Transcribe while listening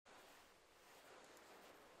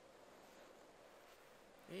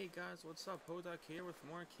Hey guys, what's up? Hotak here with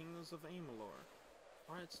more Kingdoms of Amalur.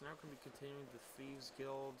 Alright, so now we're going to be continuing the Thieves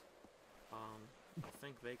Guild. I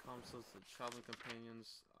think they call themselves the Traveling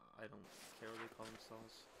Companions. I don't care what they call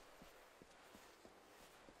themselves.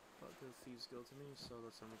 But they're the Thieves Guild to me, so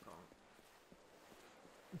that's what I'm going to call them.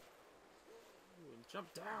 Ooh, and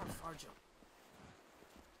jump down! Far jump!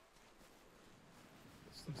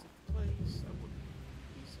 This looks like the place. I wouldn't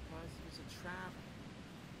be surprised if it's a trap.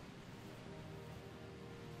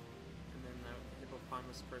 And then that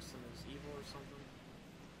hippopotamus person is evil or something.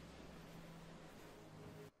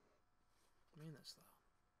 Man, that's loud.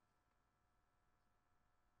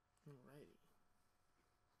 Alrighty.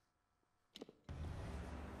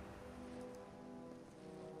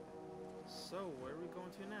 So, where are we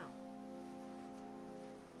going to now?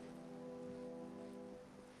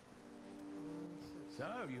 So,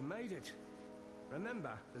 you made it.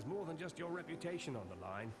 Remember, there's more than just your reputation on the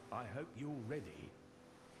line. I hope you're ready.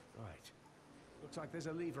 Right. Looks like there's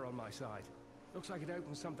a lever on my side. Looks like it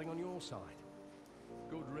opens something on your side.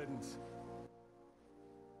 Good riddance.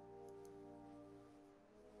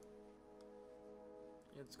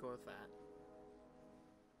 Let's go with that.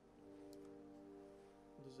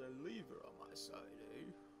 There's a lever on my side,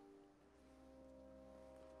 eh?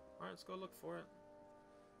 Alright, let's go look for it.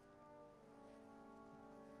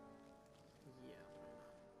 Yeah, why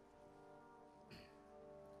not?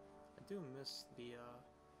 I do miss the,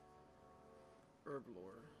 herb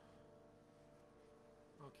lore.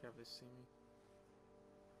 I don't care if they see me.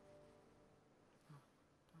 Oh,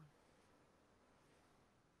 darn.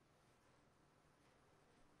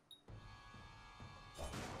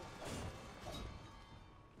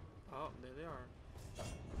 Oh, there they are.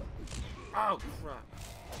 Oh, crap!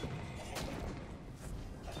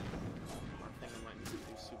 I think I might need to do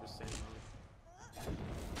Super Saiyan mode.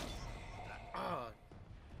 Ah,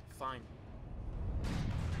 fine.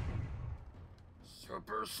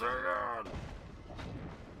 Super Saiyan!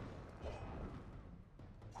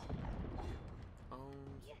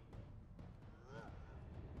 Owned.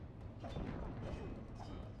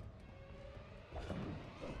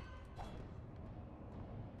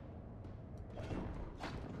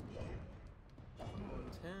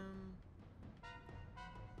 Owned him.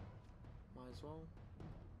 Might as well.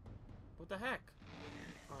 What the heck?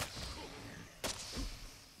 Oh.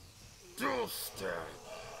 Dual stab!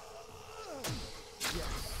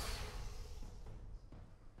 Yes!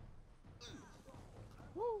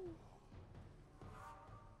 Woo!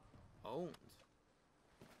 Owned.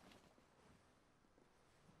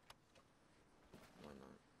 Why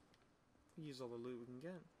not? Use all the loot we can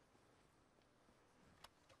get.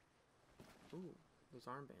 Ooh, those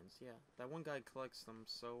armbands, yeah. That one guy collects them,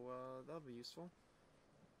 so that'll be useful.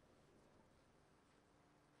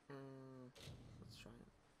 Let's try it.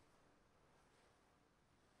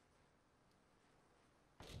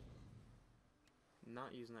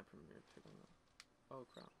 Not using that premier pick on that. Oh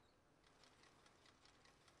crap.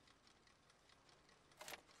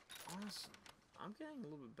 Awesome. I'm getting a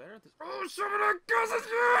little bit better at this. Oh, some of that guns,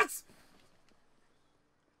 yes!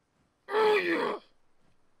 Oh yeah!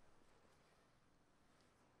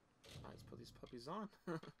 Alright, let's put these puppies on.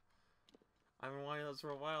 I've been wanting those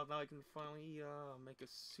for a while. Now I can finally make a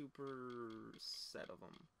super set of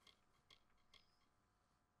them.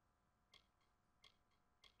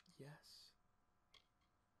 Yes.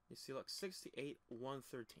 You see, look, 68,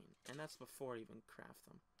 113, and that's before I even craft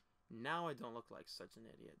them. Now I don't look like such an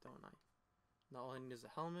idiot, don't I? Now all I need is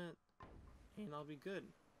a helmet, and I'll be good.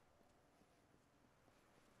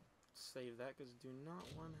 Save that, because I do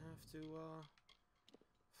not want to have to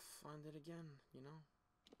find it again, you know?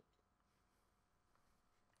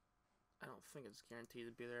 I don't think it's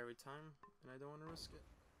guaranteed to be there every time, and I don't want to risk it.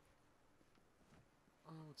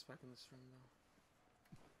 Oh, what's back in this room, though?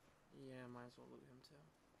 Yeah, might as well loot him, too.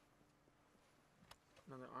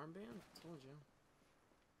 Another armband? Told you.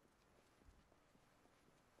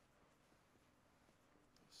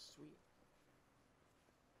 Sweet.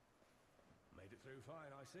 Made it through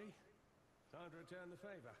fine, I see. Time to return the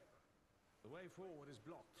favor. The way forward is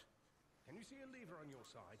blocked. Can you see a lever on your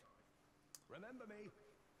side? Remember me.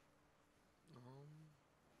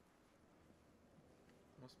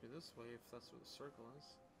 Must be this way if that's where the circle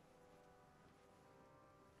is.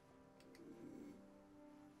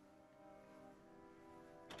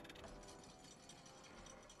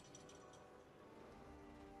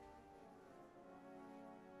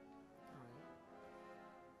 Alright.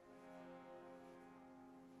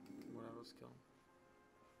 What else kill?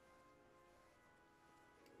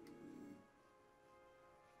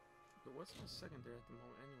 But what's my secondary at the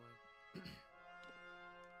moment anyway?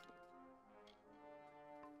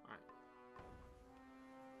 Alright.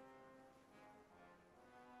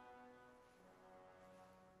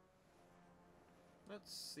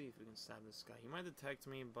 Let's see if we can stab this guy. He might detect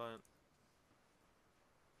me, but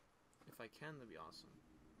if I can, that'd be awesome.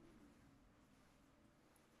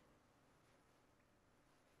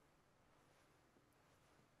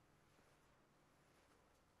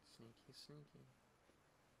 Sneaky, sneaky.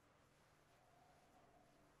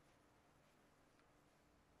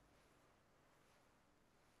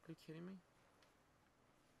 Are you kidding me?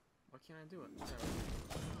 Why can't I do it? There.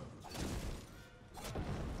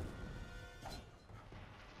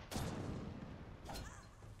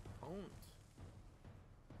 Owned.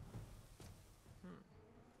 Oh crap.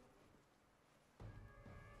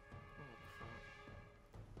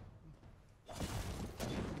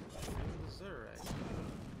 Zurich.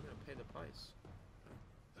 I'm gonna pay the price.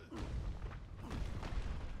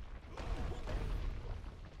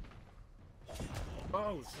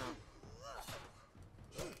 Oh snap.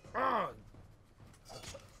 Oh!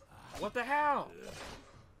 What the hell?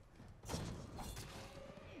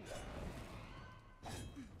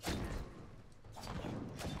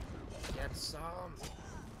 Get some.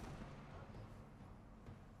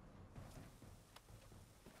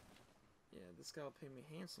 Yeah, this guy will pay me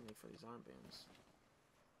handsomely for these armbands.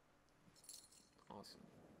 Awesome.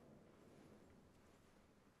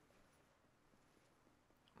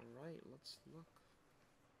 Alright, let's look.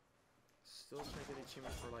 Still trying to get the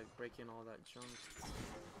achievement for like breaking all that junk.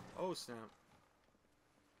 Oh snap.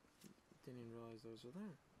 Didn't even realize those were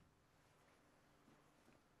there.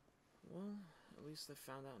 Well, at least I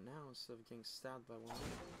found out now instead of getting stabbed by one.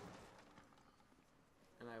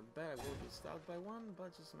 And I bet I will be stabbed by one,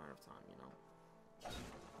 but just a matter of time, you know?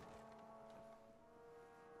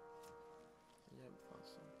 Yep, thought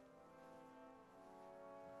so.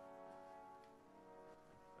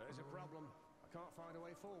 There's a problem. I can't find a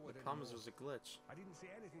way forward. The problem is there's a glitch. I didn't see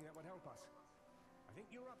anything that would help us. I think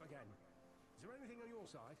you're up again. Is there anything on your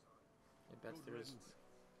side? I bet there is.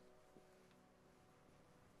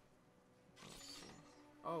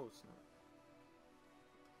 Oh snap.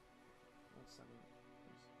 1 second.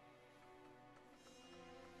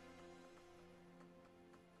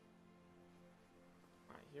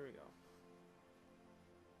 Alright, here we go.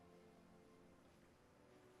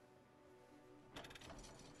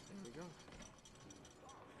 There we go.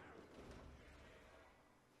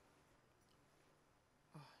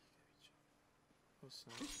 Oh, you gotta be joking. Oh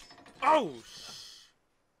snap. Oh shh!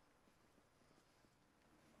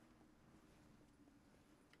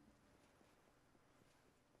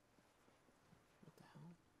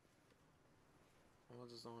 I'll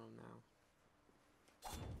just own him now.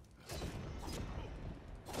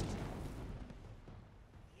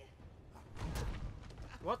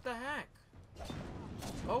 What the heck?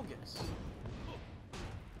 Bogus.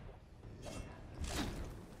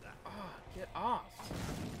 Ah, get off.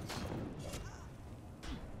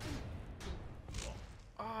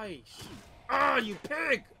 Ah, you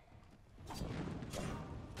pig!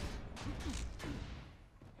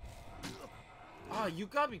 Ah, you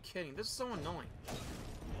gotta be kidding. This is so annoying.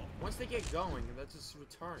 Once they get going, that's just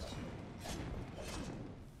return.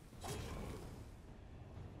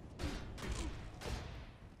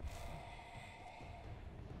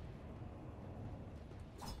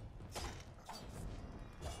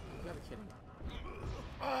 You gotta be kidding me.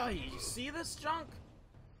 Ah, you see this junk?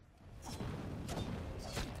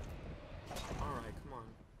 Alright, come on.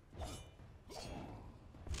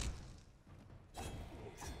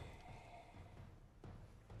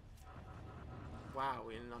 Wow,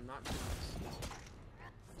 and I'm not doing this.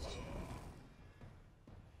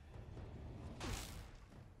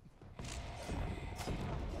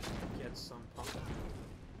 Get some pump.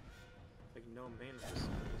 Like no main for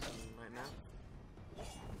some reason right now.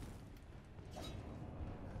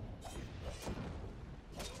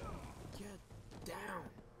 Get down.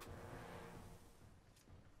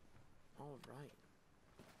 Alright.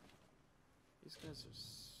 These guys are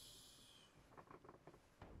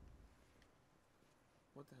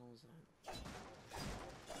what the hell is that?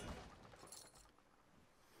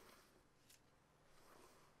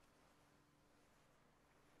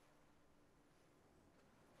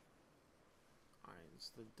 Alright, it's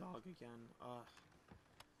the dog again.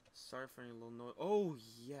 Sorry for any little noise. Oh,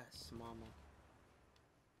 yes, mama.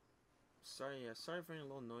 Sorry, yeah, sorry for any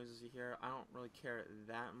little noises you hear. I don't really care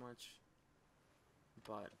that much.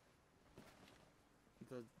 But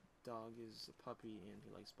the dog is a puppy and he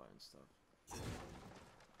likes biting stuff.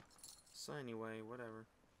 So anyway, whatever.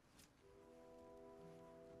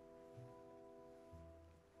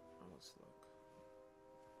 Oh, let's look.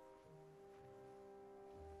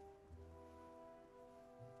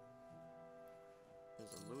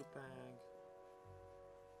 There's a loot bag.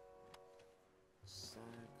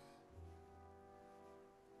 Sack.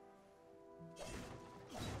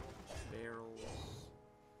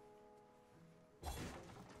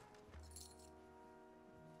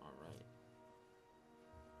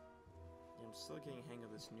 still getting hang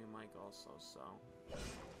of this new mic also, so you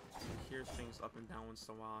hear things up and down once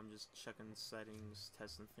in a while. I'm just checking settings,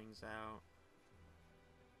 testing things out.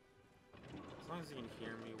 As long as you can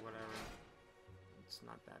hear me, whatever, it's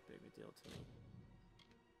not that big a deal to me.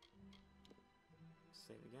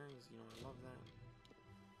 Save again, because you know I love that.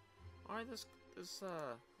 Alright, this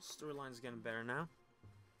storyline's getting better now.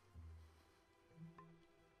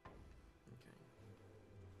 Okay.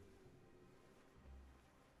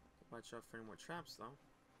 Watch out for any more traps, though.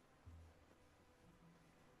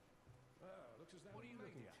 Looks as though what are you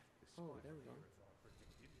looking at? Oh, there we go.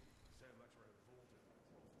 So much for a vault.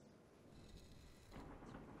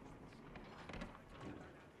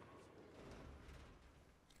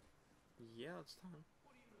 Yeah, it's time.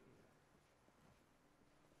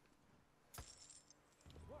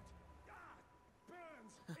 What? Ah!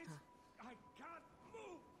 Burns! I can't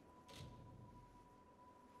move!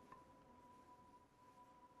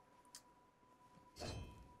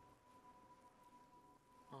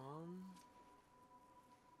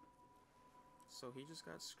 So he just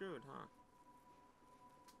got screwed, huh?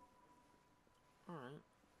 Alright.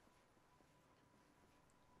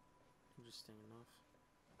 Interesting enough.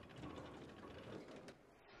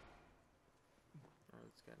 Alright,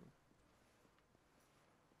 let's get him.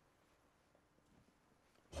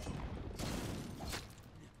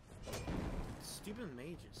 Stupid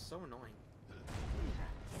mage is so annoying.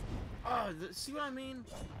 Oh, see what I mean?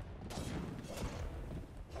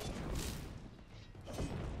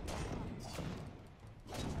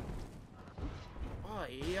 Oh,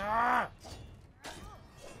 yeah!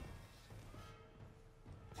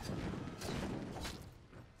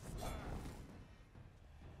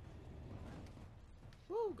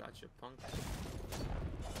 Woo, gotcha, punk.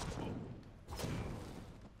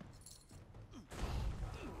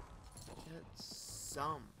 Get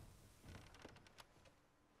some.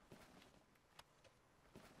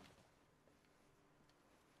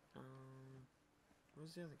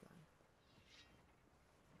 Where's the other guy?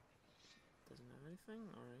 Doesn't have anything?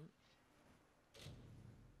 Alright.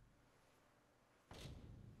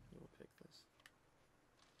 We'll pick this.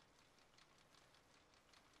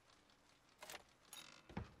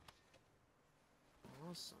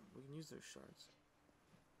 Awesome. We can use those shards.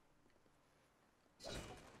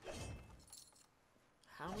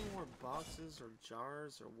 How many more boxes or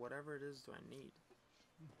jars or whatever it is do I need?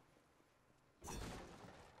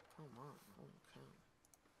 Come on. Holy cow.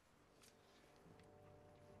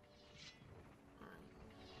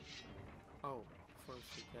 Oh,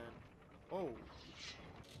 first we can. Oh!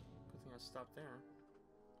 Good thing I stopped there.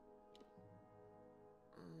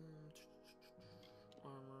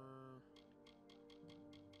 Armor.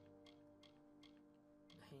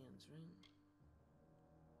 Hands, right?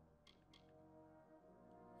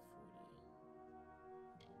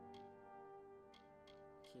 48.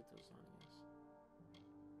 Keep those on, I guess.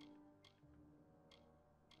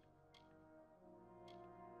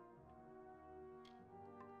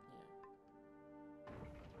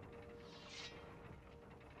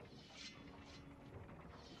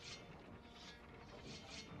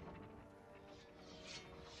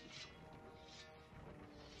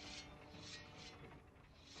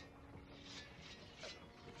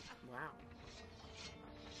 Wow.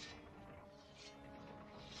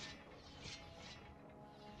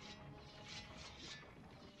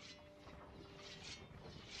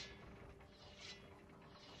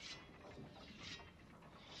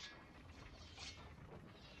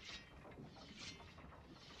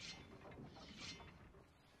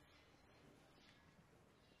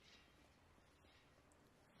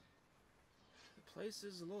 The place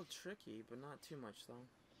is a little tricky, but not too much though.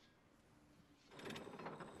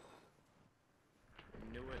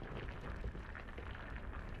 Knew it.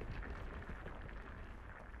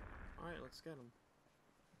 Alright, let's get him.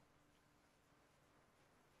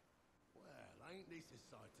 Well, ain't this a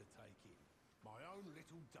sight to take in? My own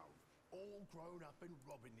little dove, all grown up and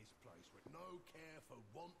robbing this place with no care for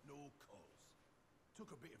want nor cause.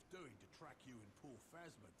 Took a bit of doing to track you and poor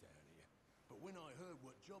Phasma down here, but when I heard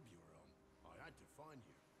what job you were on, I had to find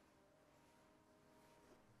you.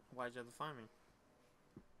 Why'd you have to find me?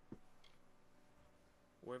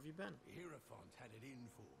 Where have you been? Hierophant had it in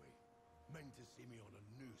for me. Meant to see me on a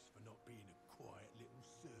noose for not being a quiet little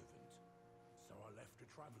servant. So I left the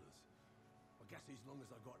travellers. I guess as long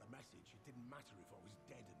as I got the message, it didn't matter if I was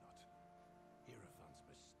dead or not. Hierophant's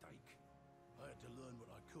mistake. I had to learn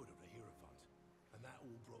what I could of the Hierophant. And that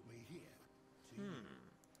all brought me here. To you.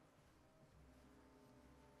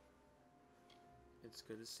 It's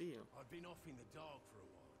good to see you. I've been off in the dark for a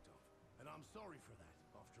while, Dove. And I'm sorry for that,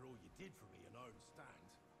 after all you did for me, and I understand.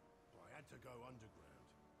 But I had to go underground.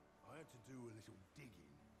 I had to do a little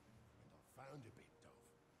digging, and I found a bit, Dove.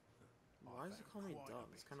 Why does it call me Dove?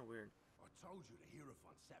 It's kind of weird. I told you the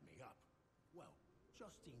Hierophant set me up. Well,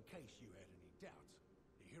 just in case you had any doubts,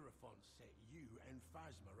 the Hierophant set you and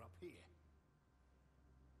Phasma up here.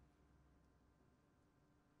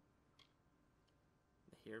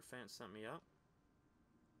 The Hierophant sent me up?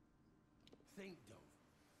 Think, Dove.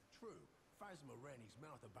 True, Phasma ran his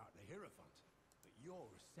mouth about the Hierophant, but you're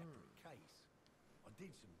a separate case. I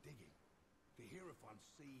did some digging. The Hierophant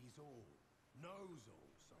sees all, knows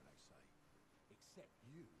all, so they say. Except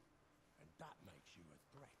you, and that makes you a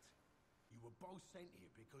threat. You were both sent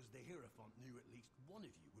here because the Hierophant knew at least one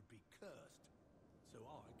of you would be cursed, so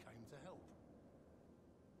I came to help.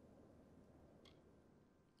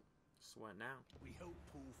 So what now? We helped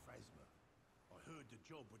pull Phasma. I heard the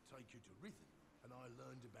job would take you to Rhythm, and I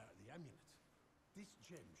learned about the amulet. This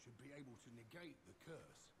gem should be able to negate the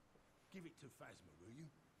curse. Give it to Phasma, will you?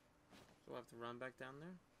 So I have to run back down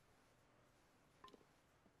there?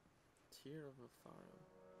 Tear of a Fire.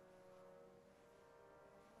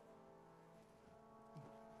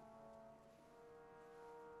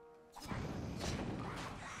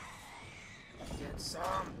 Get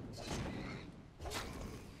some!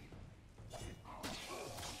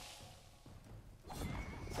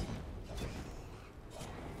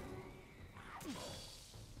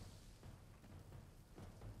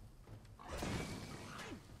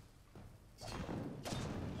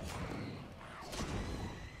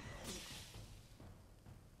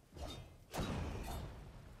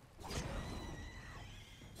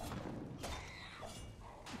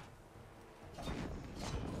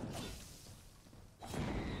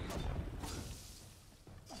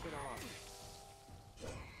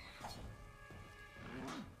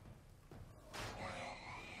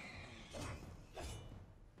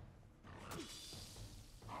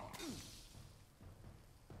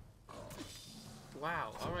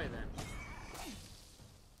 Wow, alright then.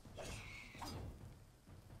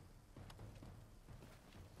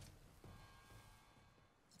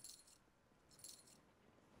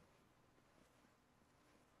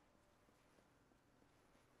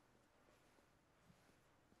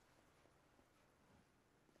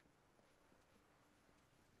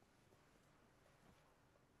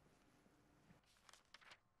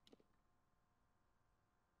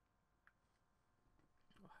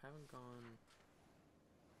 I haven't gone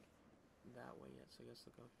that way yet, so I guess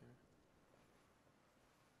I'll go here.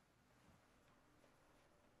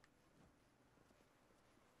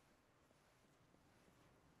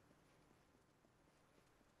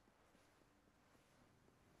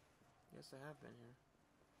 Yes, I have been here.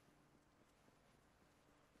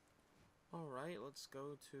 Alright, let's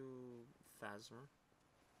go to Phasma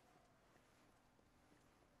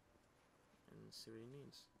and see what he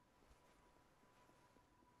needs.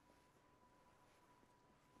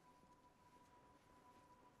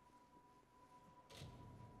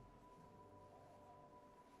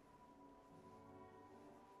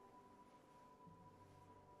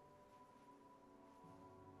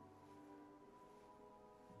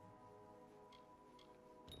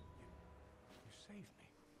 Saved me.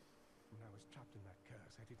 When I was trapped in that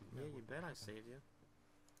curse, I didn't know. Yeah, you what bet I happened. saved you.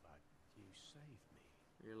 But you saved me.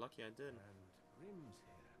 You're lucky I did. And Grim's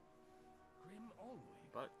here. Grim always.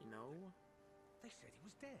 But, you know, They said he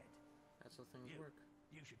was dead. that's how things work.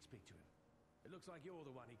 You should speak to him. It looks like you're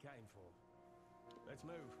the one he came for. Let's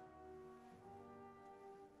move.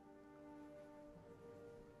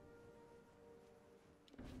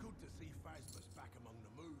 Good to see Phasma's back among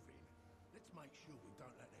the moving. Let's make sure we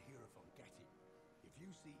don't let the Hierophant get him. If you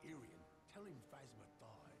see Irian, tell him Phasma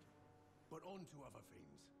died. But on to other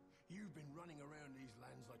things. You've been running around these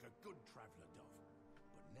lands like a good traveller, Dove.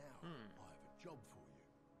 But now, I have a job for you.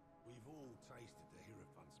 We've all tasted the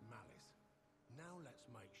Hierophant's malice. Now let's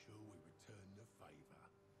make sure we return the favour.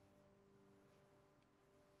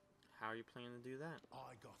 How are you planning to do that?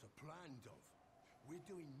 I got a plan, Dove. We're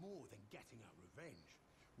doing more than getting our revenge.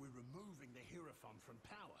 We're removing the Hierophant from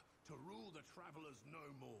power to rule the Travellers no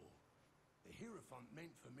more. The Hierophant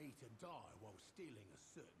meant for me to die while stealing a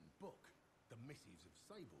certain book, the Missives of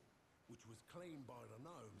Sable, which was claimed by the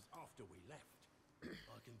gnomes after we left.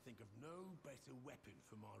 I can think of no better weapon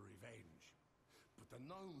for my revenge. But the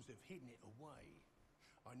gnomes have hidden it away.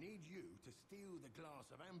 I need you to steal the glass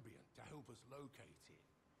of ambient to help us locate it.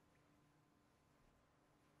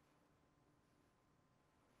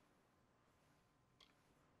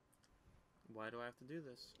 Why do I have to do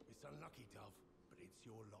this? It's unlucky, Dove, but it's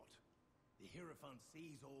your lot. The Hierophant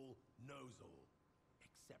sees all, knows all,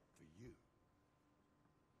 except for you.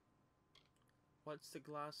 What's the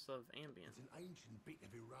glass of ambient? It's an ancient bit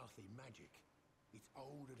of Irathi magic. It's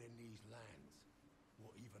older than these lands.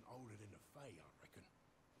 What, even older than the Fae, I reckon.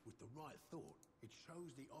 With the right thought, it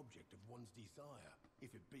shows the object of one's desire,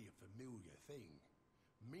 if it be a familiar thing.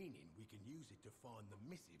 Meaning we can use it to find the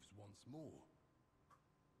missives once more.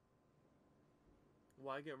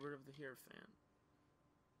 Why get rid of the Hierophant?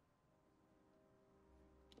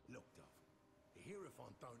 Look, Dove, the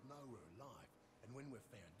Hierophant don't know we're alive, and when we're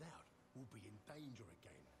found out, we'll be in danger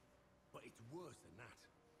again. But it's worse than that.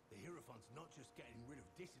 The Hierophant's not just getting rid of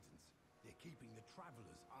dissidents, they're keeping the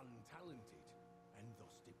travelers untalented, and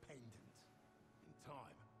thus dependent. In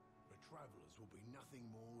time, the travelers will be nothing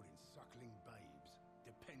more than suckling babes,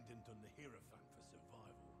 dependent on the Hierophant for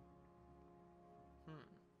survival.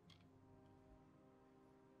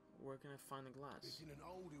 Where can I find the glass? It's in an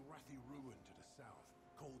old Irathi ruin to the south,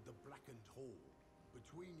 called the Blackened Hall.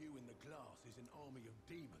 Between you and the glass is an army of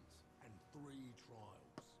demons and 3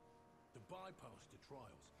 trials. To bypass the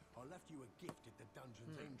trials, I left you a gift at the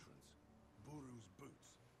dungeon's entrance. Buru's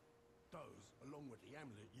boots. Those, along with the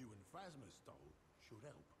amulet you and Phasma stole, should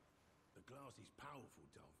help. The glass is powerful,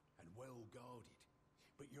 Dove, and well guarded.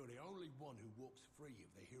 But you're the only one who walks free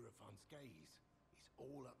of the Hierophant's gaze. It's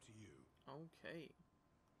all up to you. Okay.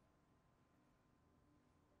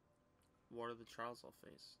 What are the trials I'll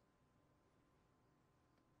face?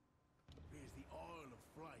 There's the Isle of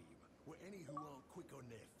Flame, where any who aren't quick on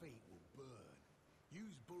their feet will burn.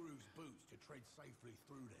 Use Buru's boots to tread safely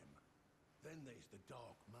through them. Then there's the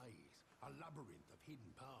Dark Maze, a labyrinth of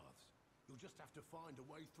hidden paths. You'll just have to find a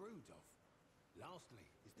way through, Dove. Lastly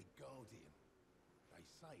is the Guardian. They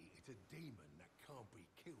say it's a demon that can't be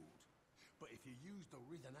killed. But if you use the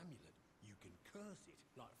Rhythm Amulet, you can curse it,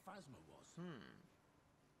 like Phasma was.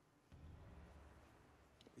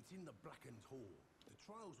 It's in the Blackened Hall. The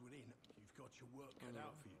trial's within. You've got your work cut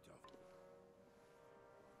out for you, Dove.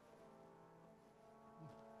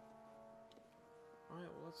 Alright,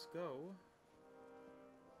 well, let's go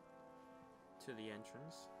to the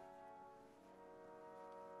entrance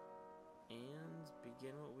and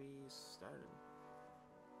begin what we started.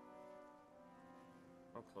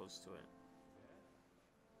 Or close to it.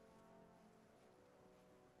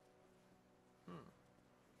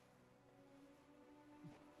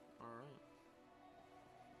 Alright.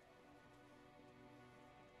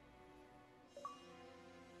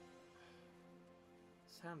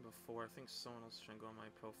 This happened before. I think someone else should go on my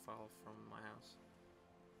profile from my house.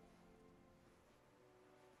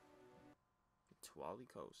 Twali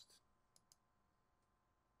Coast.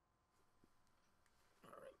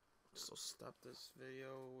 Alright. So stop this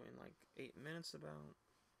video in like 8 minutes about.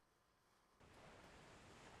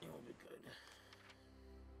 It will be good.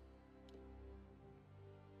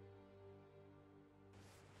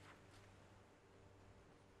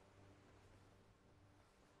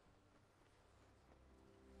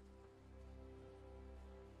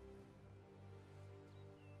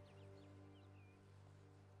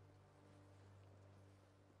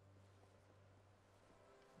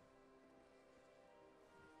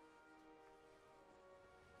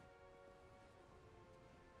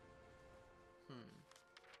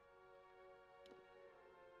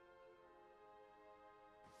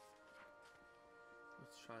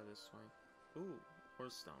 Let's try this way. Ooh,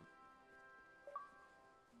 Horstone.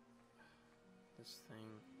 This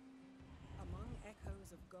thing. Among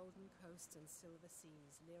echoes of golden coasts and silver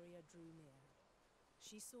seas, Lyria drew near.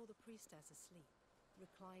 She saw the priestess asleep,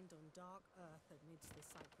 reclined on dark earth amidst the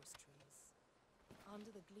cypress trees.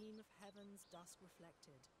 Under the gleam of heaven's dusk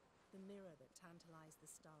reflected, the mirror that tantalized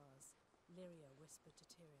the stars, Lyria whispered to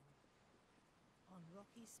Tyrion. On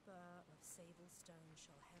rocky spur of sable stone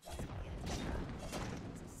shall heaven's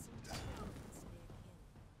as a seat of eminence near kin,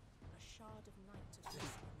 a shard of night to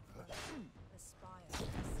glistening throne, aspire to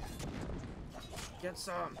see. Get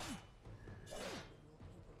some!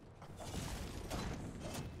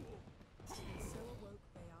 So awoke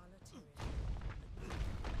Bayala Tyrion,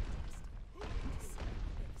 to see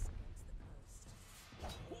cliffs against the coast,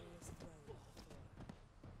 a glorious throne before her.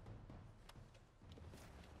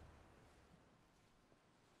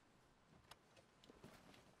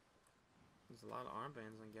 There's a lot of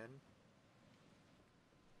armbands I'm getting.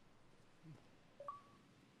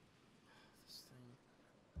 This thing.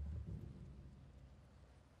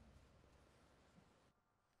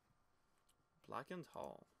 Blackened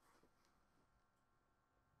Hall.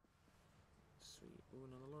 Sweet. Ooh,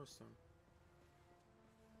 another lore stone.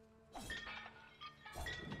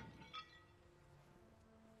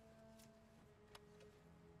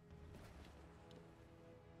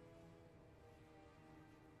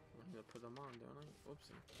 I need to put them on, don't I?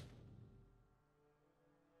 Oopsie.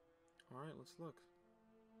 Alright, let's look.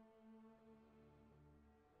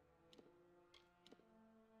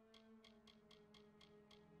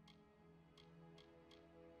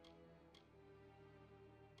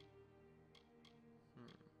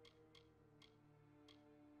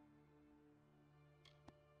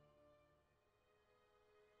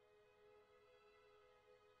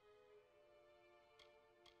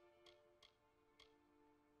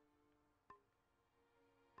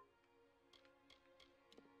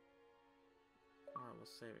 we'll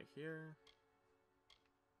save it here.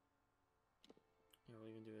 Yeah, we'll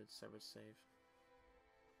even do a separate save.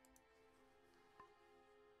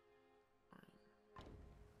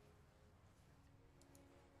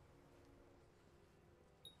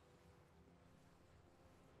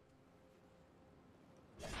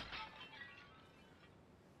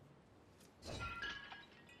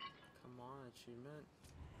 Come on, achievement.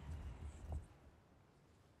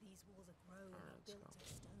 These walls are grown Alright, and let's built go. of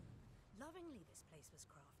stone. Lovingly this place was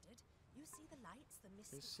crafted. You see the lights, the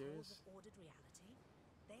mystic serious? halls of ordered reality?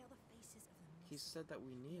 They are the faces of the He missing, said that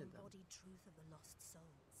we the needed them. embodied truth of the lost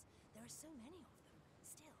souls. There are so many of them.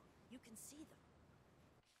 Still, you can see them.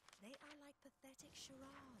 They are like pathetic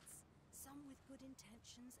charades. Some with good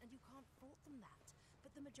intentions, and you can't fault them that.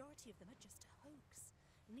 But the majority of them are just a hoax.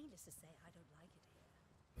 Needless to say, I don't like it here.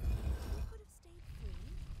 You could have stayed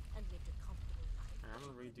free and lived a comfortable life. Alright, I'm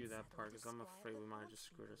but gonna you redo couldn't that settle part to because I'm disquiet afraid the we might have just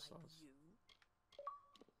townspeople screwed like ourselves. you.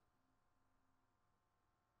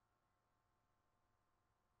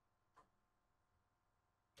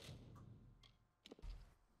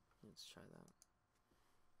 Let's try that.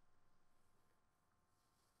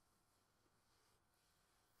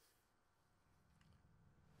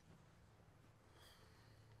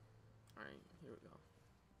 Alright, here we go.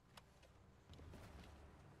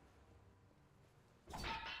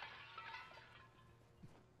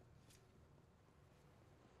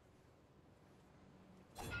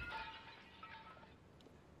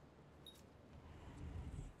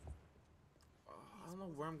 I don't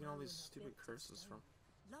know where I'm getting all these stupid curses from.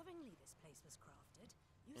 Lovingly this place was crafted.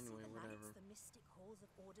 You Anyway, see the whatever. lights, the mystic halls of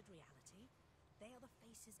ordered reality? They are the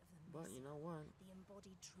faces of the But you missing, know what? the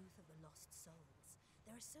embodied truth of the lost souls.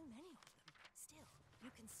 There are so many of them. Still, you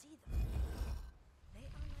can see them. They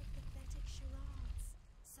are like pathetic charades.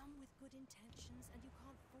 Some with good intentions, and you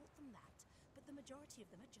can't fault them that. But the majority of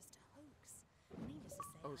them are just a hoax. Needless to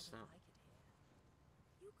say, Oh, I snap. don't like it here.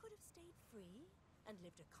 You could have stayed free and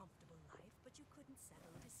lived a comfortable life, but you couldn't settle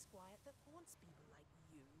the disquiet that haunts people like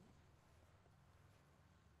you.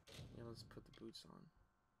 Yeah, let's put the boots on.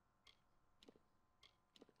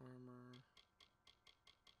 Armor.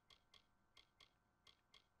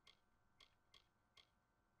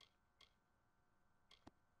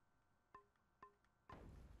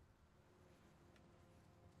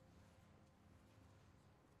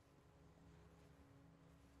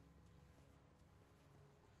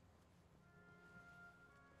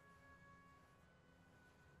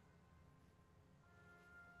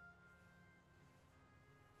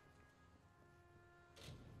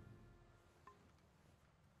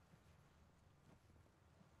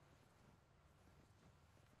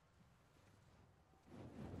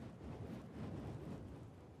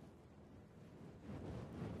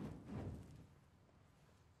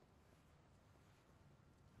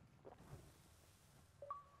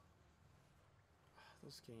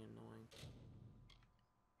 This is getting annoying.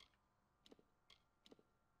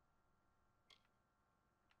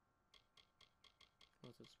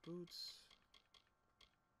 What's its boots?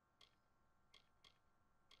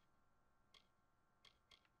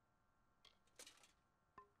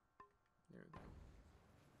 There we go.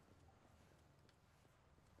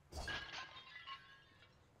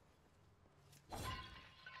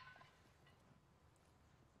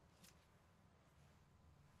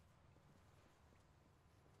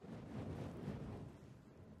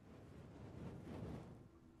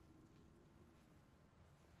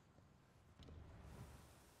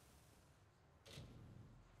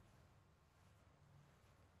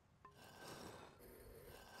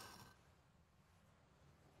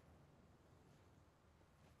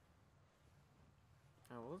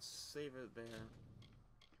 Alright, well, let's save it there.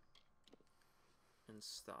 And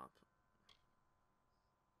stop.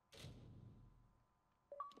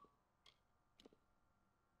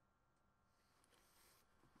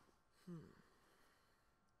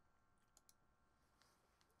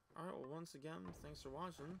 Alright, well, once again, thanks for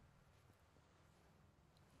watching.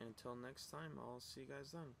 Until next time, I'll see you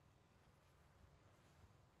guys then.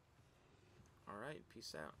 Alright,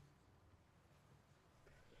 peace out.